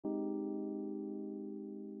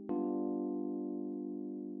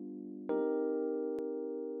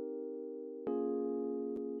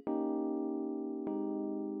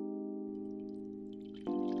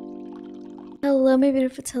Hello my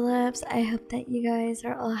beautiful tulips, I hope that you guys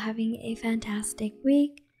are all having a fantastic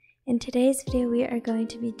week. In today's video we are going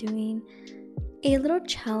to be doing a little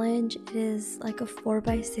challenge. It is like a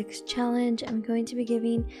 4x6 challenge. I'm going to be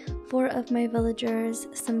giving 4 of my villagers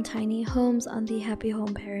some tiny homes on the Happy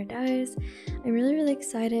Home Paradise. I'm really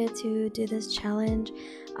excited to do this challenge.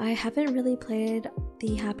 I haven't really played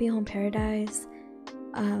the Happy Home Paradise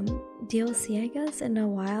DLC I guess in a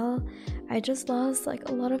while. I just lost like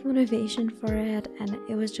a lot of motivation for it, and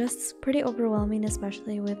it was just pretty overwhelming,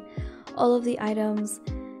 especially with all of the items,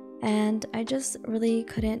 and I just really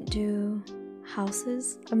couldn't do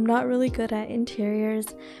houses. I'm not really good at interiors,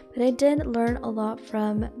 but I did learn a lot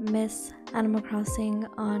from Miss Animal Crossing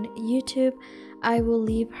on YouTube. I will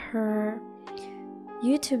leave her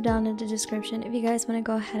YouTube down in the description if you guys want to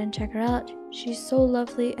go ahead and check her out. She's so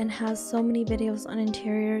lovely and has so many videos on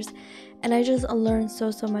interiors, and I just learned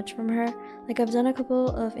so much from her. Like, I've done a couple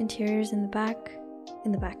of interiors in the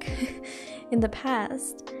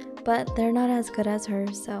past, but they're not as good as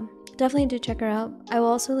hers, so definitely do check her out. I will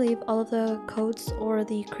also leave all of the codes or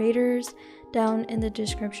the creators down in the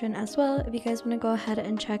description as well if you guys want to go ahead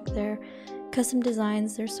and check their custom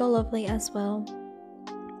designs. They're so lovely as well.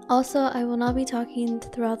 Also, I will not be talking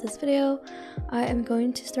throughout this video. I am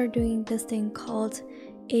going to start doing this thing called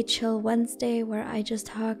a Chill Wednesday, where I just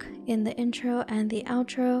talk in the intro and the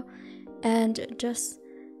outro and just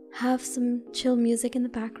have some chill music in the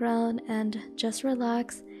background and just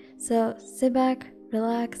relax. So sit back,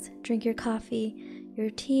 relax, drink your coffee, your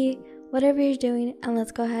tea, whatever you're doing, and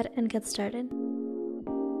let's go ahead and get started.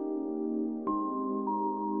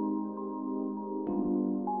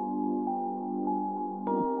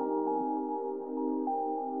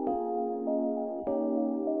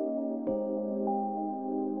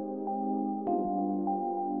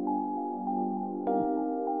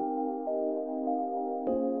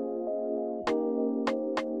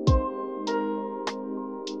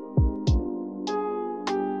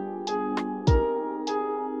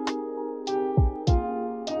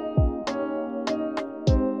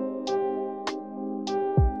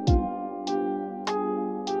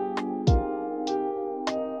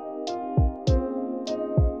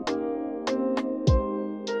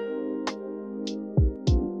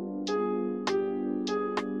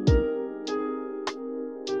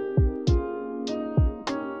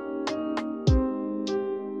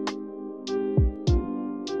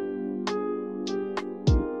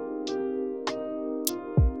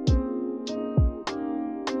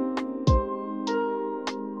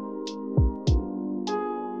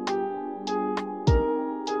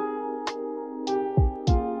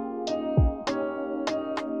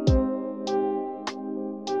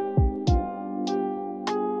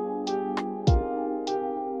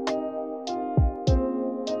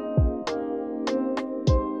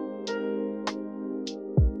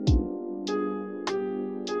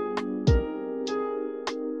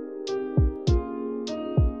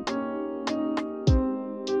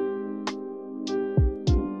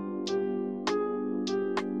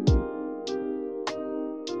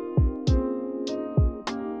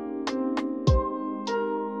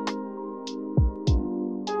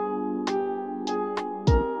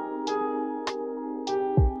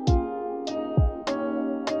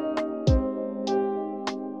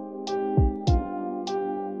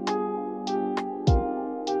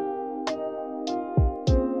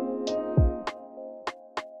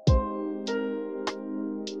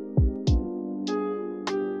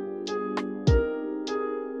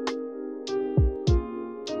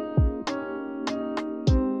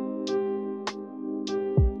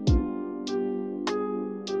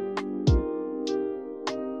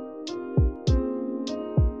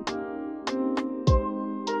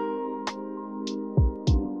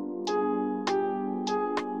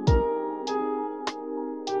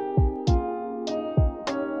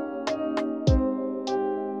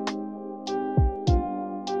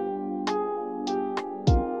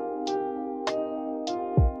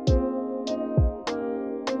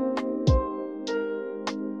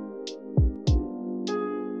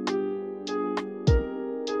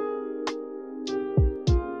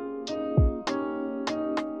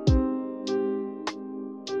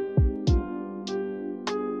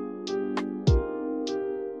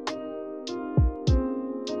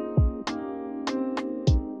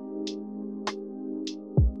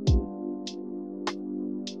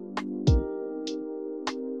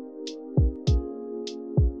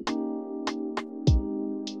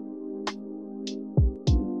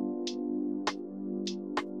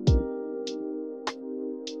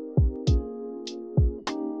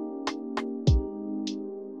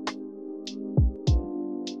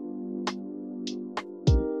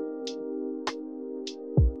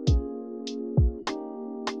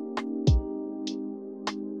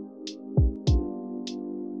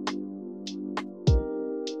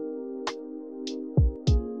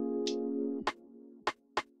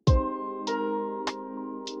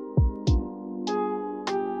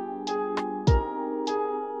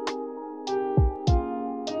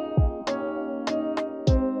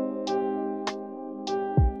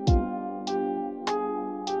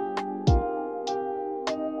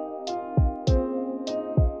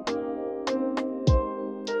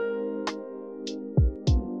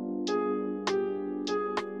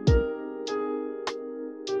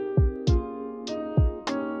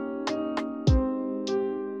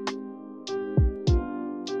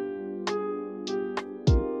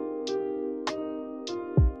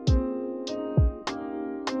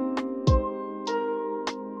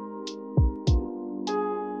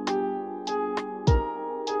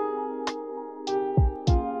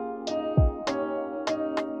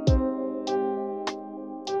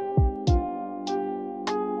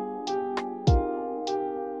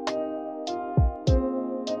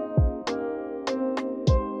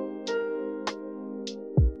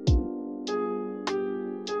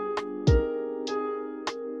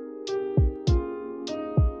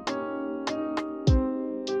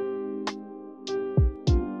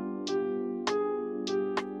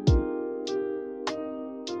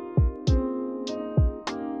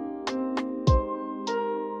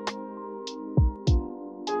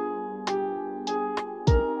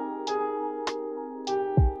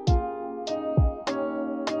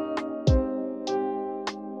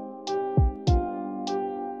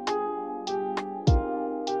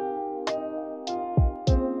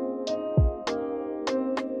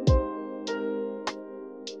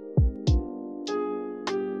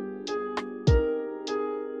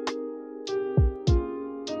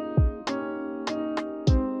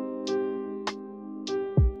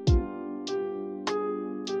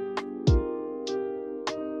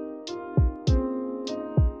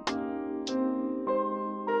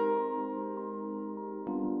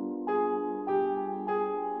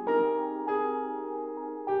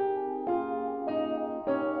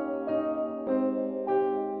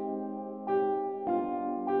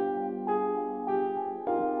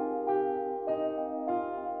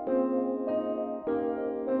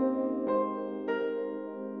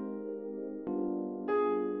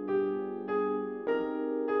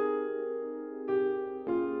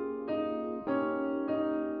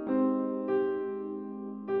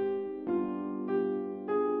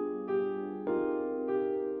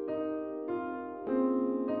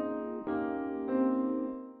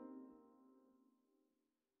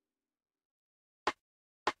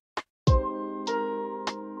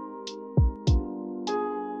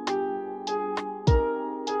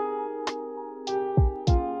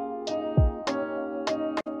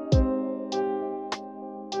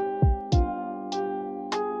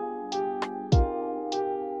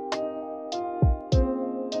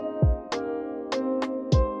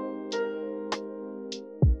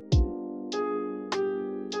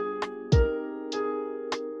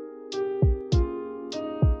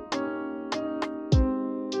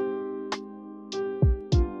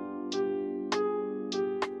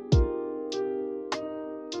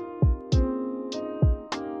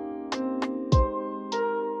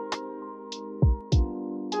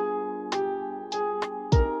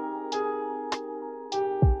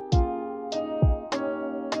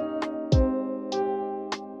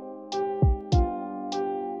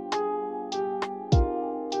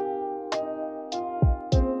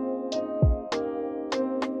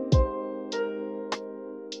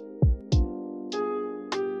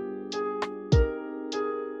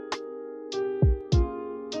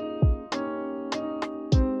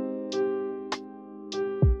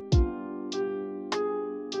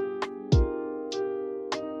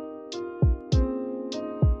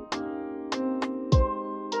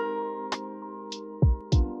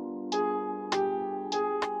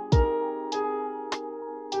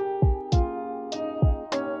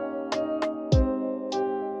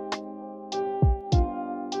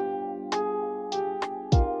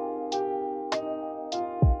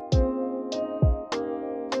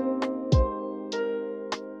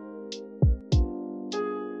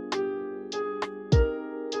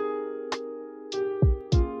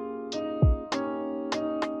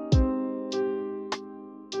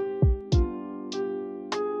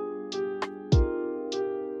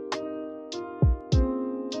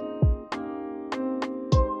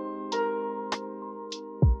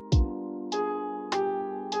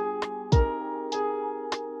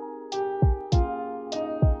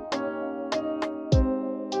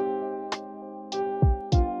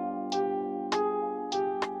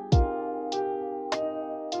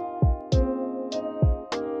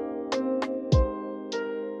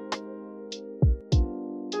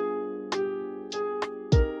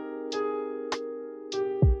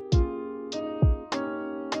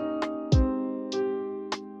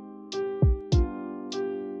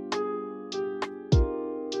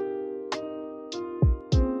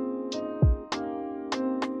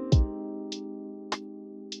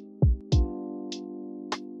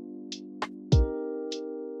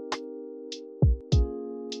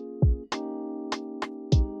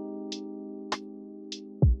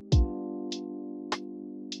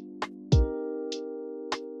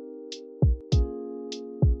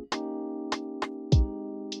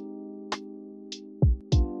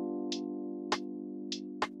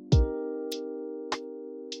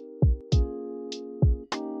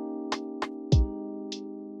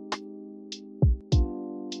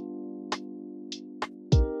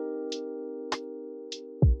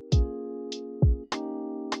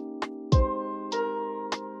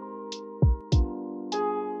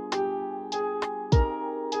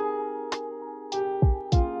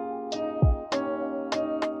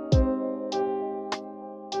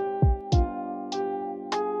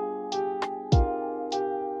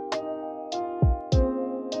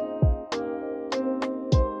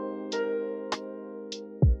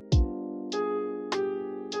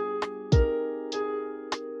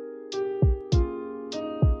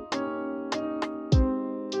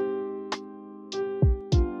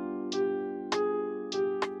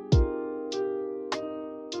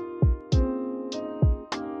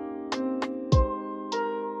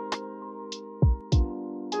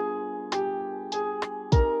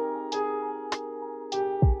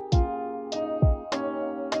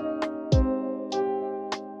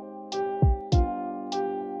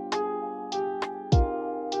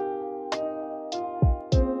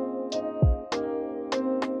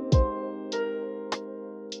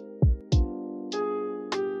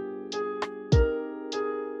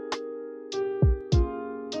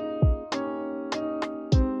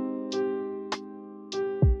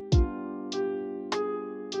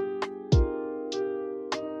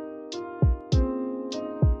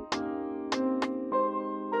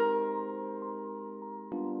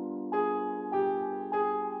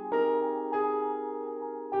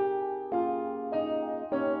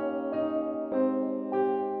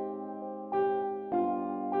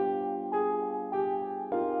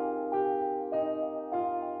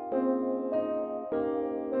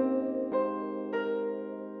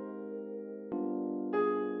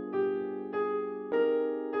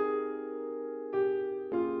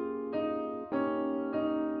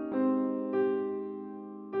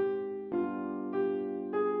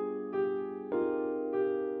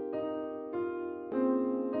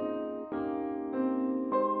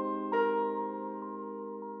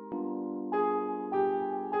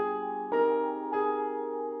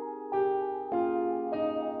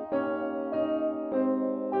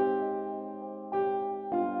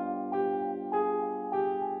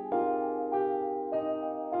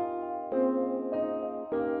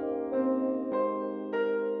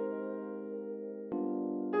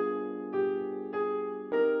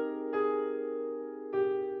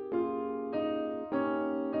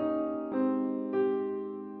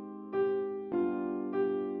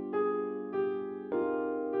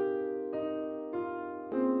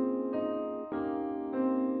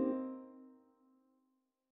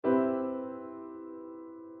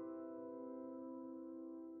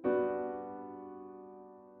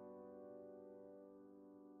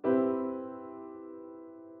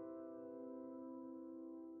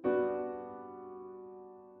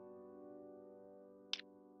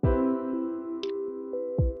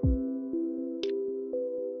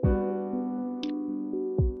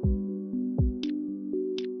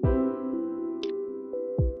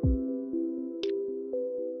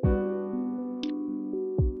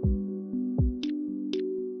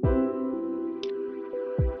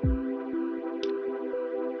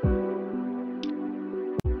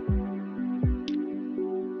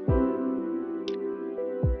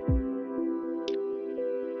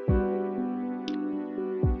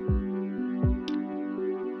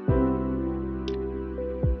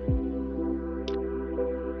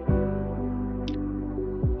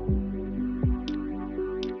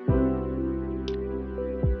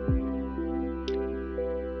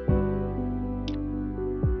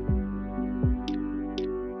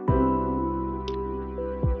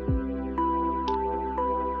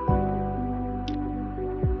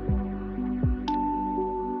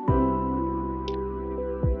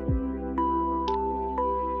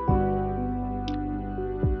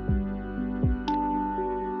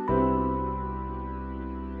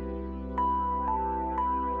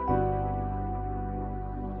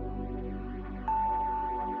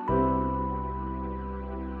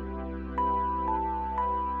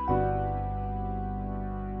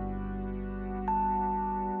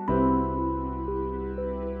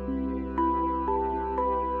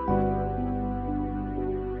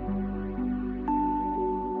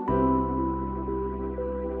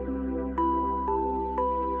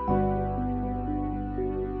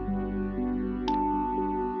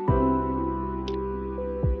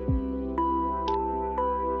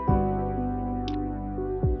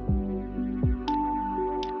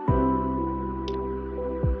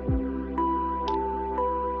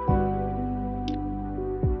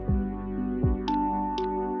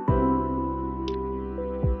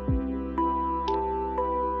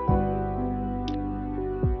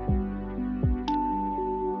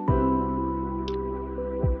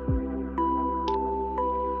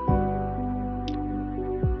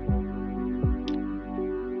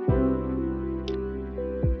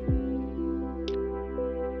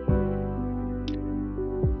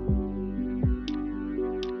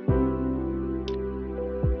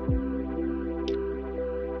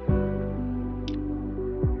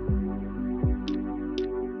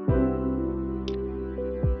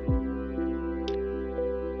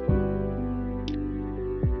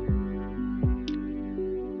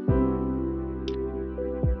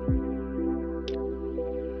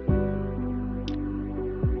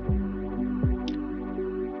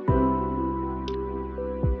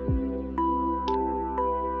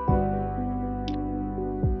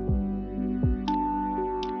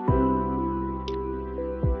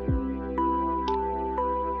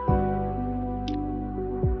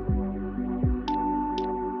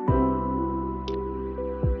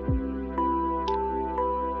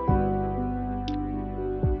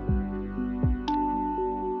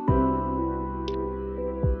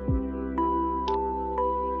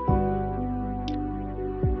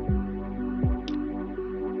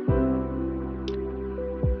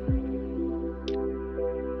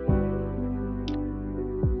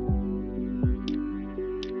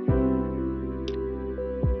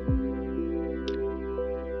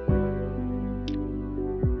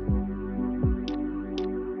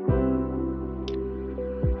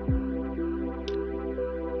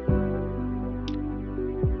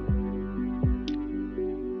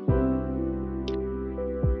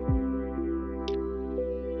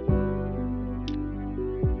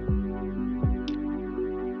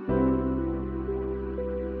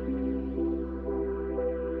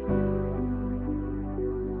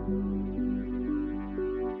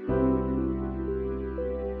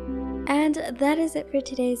 And that is it for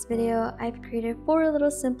today's video. I've created 4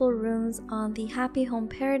 little simple rooms on the Happy Home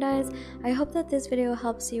Paradise. I hope that this video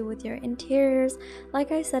helps you with your interiors.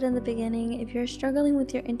 Like I said in the beginning, if you're struggling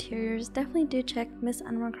with your interiors, definitely do check Miss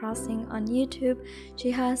Animal Crossing on YouTube.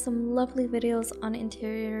 She has some lovely videos on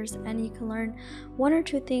interiors and you can learn 1 or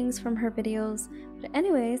 2 things from her videos. But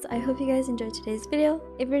anyways, I hope you guys enjoyed today's video.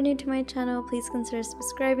 If you're new to my channel, please consider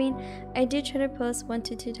subscribing. I do try to post 1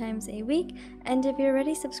 to 2 times a week, and if you're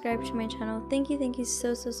already subscribed to my channel, thank you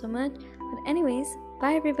so much. But anyways,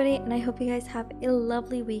 bye everybody, and I hope you guys have a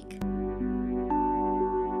lovely week.